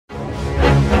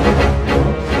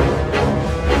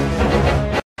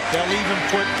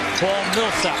Paul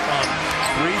Millsap on.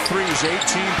 3 threes, 18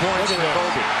 points for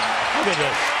Kobe. Look at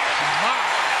this.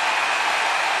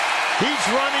 He's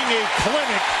running a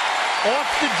clinic off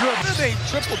the dribble. They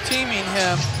triple teaming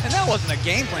him, and that wasn't a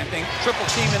game plan thing. Triple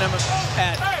teaming him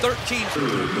at 13.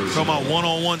 Talking about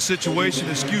one-on-one situation.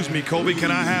 Excuse me, Kobe, can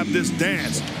I have this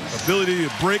dance? Ability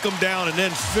to break them down and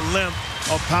then fit length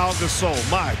of Pau Gasol.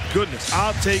 My goodness,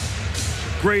 I'll take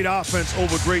great offense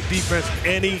over great defense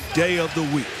any day of the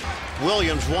week.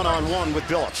 Williams one-on-one with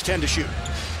Billups, 10 to shoot.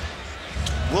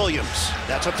 Williams,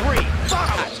 that's a 3.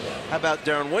 How about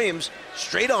Deron Williams?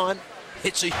 Straight on,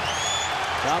 hits a...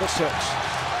 Down to 6.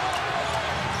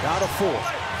 Down to 4.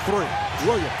 3.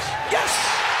 Williams. Yes!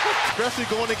 Especially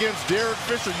going against Derek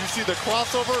Fisher. You see the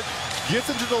crossover, gets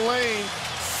into the lane.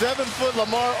 7-foot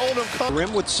Lamar Odom comes.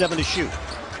 Rim with 7 to shoot.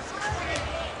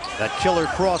 That killer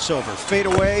crossover. Fade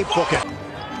away, book it.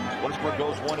 Westbrook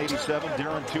goes 187,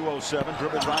 Deron 207,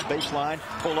 dribble drive, baseline,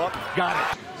 pull up, got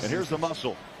it. And here's the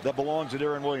muscle that belongs to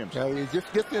Deron Williams. Yeah, he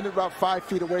just gets in about 5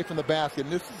 feet away from the basket.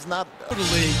 And this is not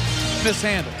Totally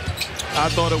mishandled. I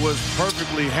thought it was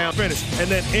perfectly finished. And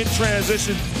then in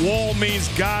transition, wall means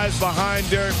guys behind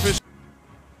Derek Fisher.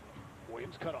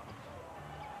 Williams cut off.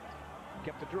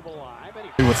 Kept the dribble alive.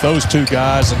 With those two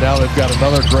guys, and now they've got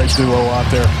another great duo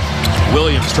out there.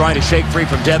 Williams trying to shake free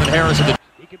from Devin Harris.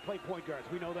 He can play point guards.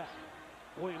 We know that.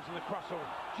 Williams in the crossover.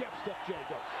 Jab step J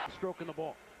goes. Stroking the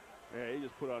ball. Yeah, he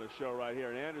just put on a show right here.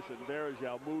 And Anderson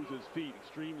Varejao moves his feet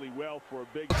extremely well for a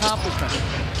big Accomplishment.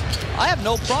 I have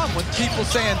no problem with people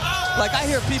saying, like, I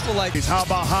hear people like, How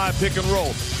about high pick and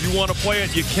roll? You want to play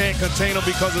it, you can't contain them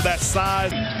because of that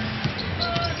size.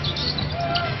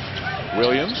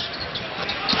 Williams.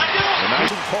 And now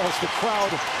he calls the crowd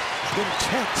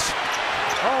intense.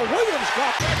 Oh, Williams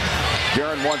got it.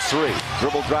 Deron wants 3.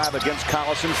 Dribble drive against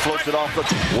Collison, floats it off the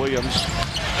Williams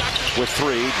with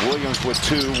 3. Williams with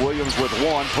 2. Williams with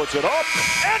 1. Puts it up.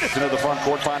 And it's into the front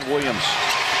court. Find Williams.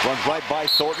 Runs right by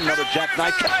Thornton. Another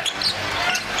jackknife.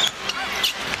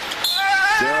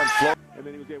 Deron float. And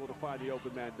then he was able to find the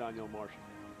open man, Daniel Marshall.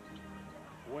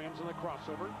 Williams in the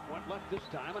crossover. Went left this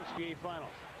time in NBA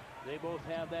Finals. They both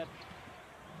have that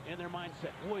in their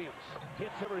mindset. Williams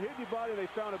hits. Never hit anybody. They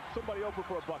found somebody open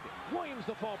for a bucket. Williams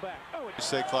the fall back. Oh, You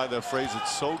say, Clyde, that phrase,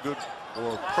 it's so good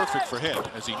or perfect for him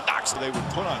as he knocks. They would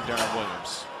put on Deron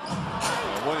Williams.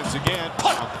 And Williams again.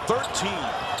 On 13.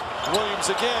 Williams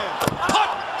again. Put!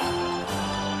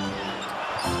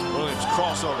 Williams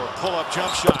crossover, pull-up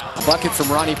jump shot. Bucket from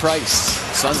Ronnie Price.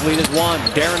 Suns lead at 1.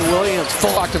 Deron Williams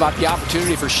talked about the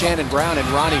opportunity for Shannon Brown, and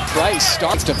Ronnie Price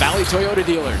starts to Valley Toyota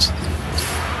dealers.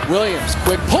 Williams,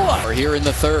 quick pull-up here in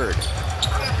the 3rd.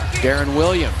 Deron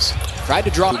Williams tried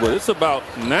to draw. But it's about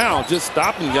now just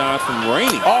stopping guys from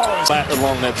raining. Flat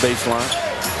along that baseline.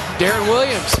 Deron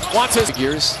Williams wants his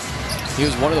figures. He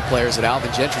was one of the players that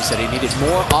Alvin Gentry said he needed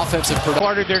more offensive production.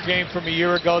 Part of their game from a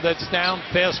year ago that's down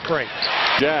fast break.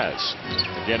 Jazz.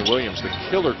 Again, Williams, the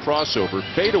killer crossover.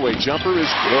 Fadeaway jumper is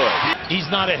good. He's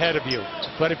not ahead of you.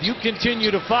 But if you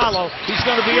continue to follow, he's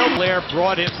going to be over there,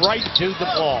 brought it right to the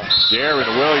ball.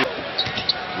 Deron Williams.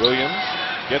 Williams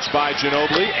gets by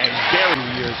Ginobili and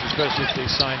Deron. Years, especially if they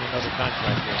sign another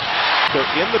contract here.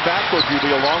 They're in the backcourt,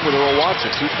 Judy, along with Earl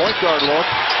Watson. 2-point guard look.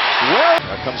 Well,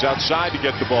 comes outside to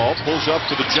get the ball, pulls up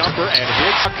to the jumper and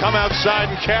hits. Come outside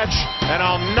and catch, and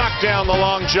I'll knock down the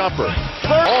long jumper.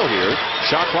 Ball here.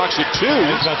 Shot clock's at 2.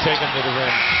 He's not taking to the rim.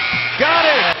 Got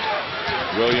it!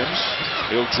 Williams,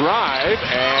 he'll drive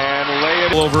and lay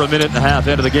it. Over a minute and a half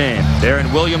into the game.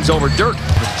 Deron Williams over Dirk.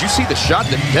 Did you see the shot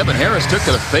that Devin Harris took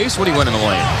to the face when he went in the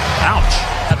lane? Ouch.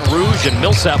 Rouge and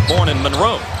Millsap born in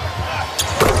Monroe.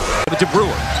 To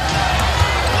Brewer.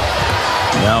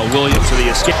 Now Williams for the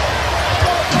escape.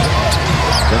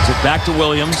 Sends it back to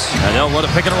Williams, and they'll let it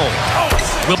pick and roll.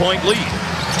 Point lead.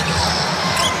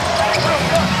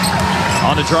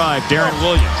 On the drive, Deron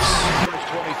Williams.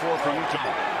 24 for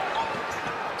Utah.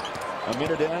 A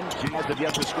minute in, Jazz have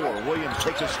yet to score. Williams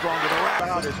takes it strong to the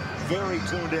crowd is very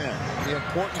tuned in. The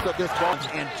importance of this ball.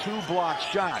 And 2 block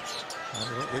shots.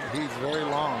 He's very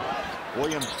long.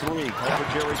 Williams 3,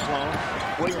 cover Jerry Sloan.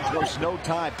 Williams wastes no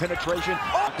time, penetration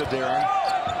to Deron.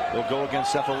 They'll go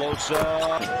against Cephalosa.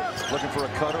 Looking for a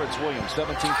cutter, it's Williams.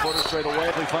 17-footer straight away.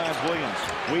 He finds Williams.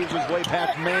 Weaves his way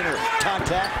past Maynard.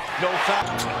 Contact, no foul.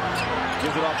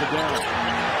 Gives it off to Deron.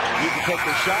 He can take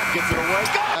the shot, gets it away.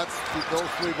 That's those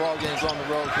 3 ball games on the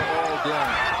road for all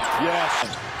Deron.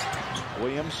 Yes.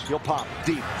 Williams, he'll pop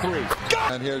deep 3.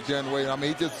 And here's Deron Williams. I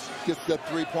mean, he just gets that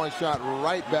 3-point shot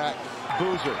right back.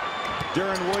 Boozer.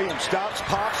 Deron Williams stops,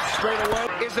 pops straight away.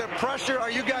 Is there pressure?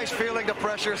 Are you guys feeling the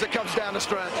pressure as it comes down to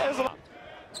strength?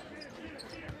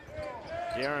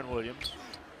 Deron Williams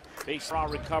Baseball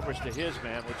recovers to his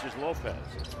man, which is Lopez.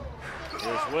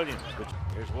 Here's Williams.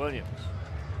 Here's Williams.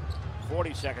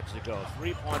 40 seconds to go.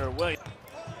 Three-pointer Williams.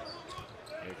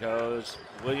 Here goes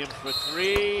Williams for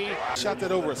three. Shot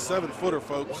that over a 7-footer,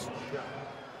 folks.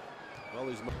 All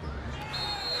these.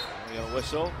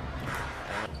 Whistle.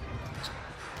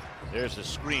 There's the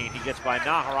screen. He gets by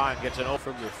Nahara and gets an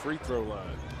open from the free throw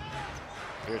line.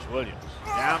 Here's Williams.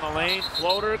 Down the lane,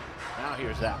 floater. Now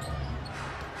here's that one.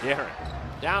 Deron.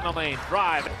 Down the lane,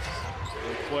 drive. No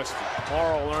question.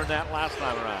 Morrow learned that last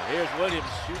time around. Here's Williams,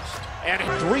 shoots. And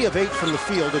 3 of 8 from the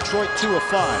field. Detroit 2 of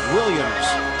 5. Williams,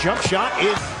 jump shot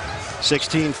is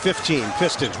 16-15.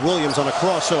 Pistons. Williams on a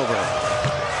crossover.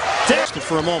 Tested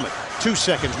for a moment. 2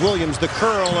 seconds. Williams the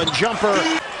curl and jumper.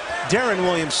 Deron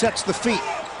Williams sets the feet.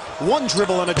 1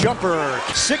 dribble and a jumper.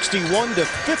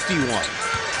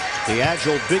 61-51. The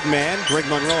agile big man, Greg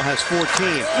Monroe, has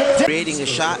 14. Creating a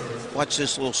shot. Watch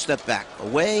this little step back.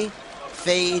 Away,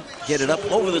 fade, get it up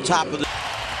over the top of the...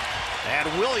 And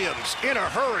Williams in a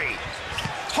hurry.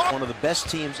 One of the best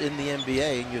teams in the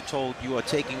NBA, and you're told you are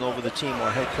taking over the team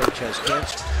our head coach has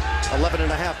canceled.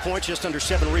 11.5 points, just under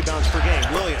 7 rebounds per game.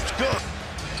 Williams, good.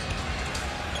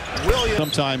 Williams.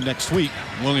 Sometime next week,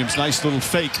 Williams, nice little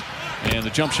fake. And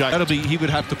the jump shot, he would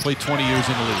have to play 20 years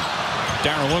in the league.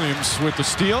 Deron Williams with the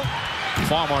steal.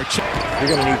 Farmar. You're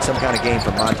going to need some kind of game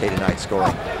from Monte tonight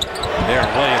scoring.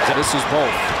 Deron Williams, this is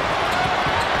both.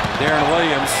 Deron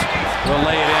Williams will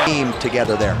lay it in. Team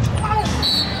together there.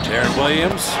 Deron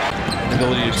Williams,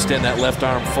 ability to extend that left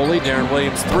arm fully. Deron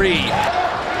Williams, 3.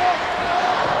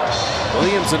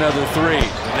 Williams another 3.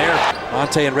 And there,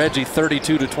 Monte and Reggie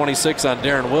 32-26 on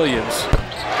Deron Williams.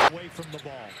 Away from the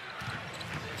ball.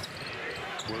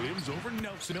 Williams over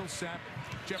Nelson, Millsap,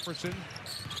 Jefferson.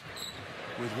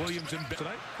 With Williams in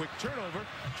tonight, quick turnover,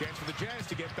 chance for the Jazz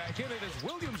to get back in it as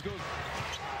Williams goes.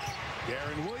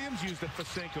 Deron Williams used the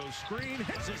Fasenko screen.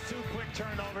 This is 2 quick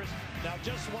turnovers. Now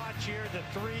just watch here, the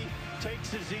 3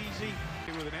 takes is easy.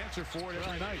 With an answer for it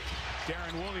every night.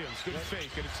 Deron Williams, good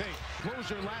fake, and a take.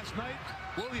 Closer last night,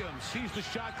 Williams sees the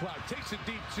shot clock, takes it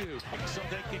deep too. So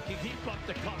they can keep up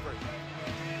the cover.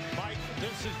 Mike,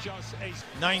 this is just a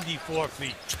 94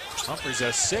 feet. Humphries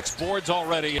has 6 boards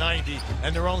already. 90,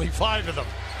 and there are only 5 of them.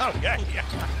 Oh, yeah.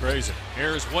 Crazy.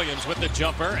 Here's Williams with the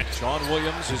jumper, and Sean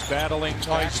Williams is battling.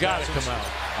 Oh, he's got to come out.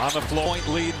 On the point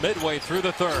lead midway through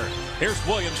the third. Here's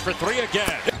Williams for 3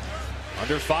 again.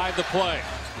 Under 5 to play.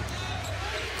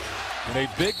 In a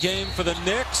big game for the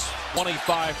Knicks.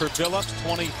 25 for Billups,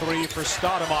 23 for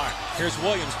Stoudemire. Here's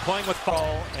Williams playing with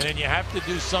ball, and then you have to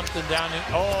do something down in.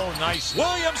 Oh, nice.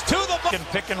 Williams to the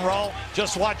pick and roll.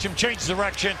 Just watch him change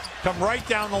direction. Come right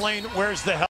down the lane. Where's the help?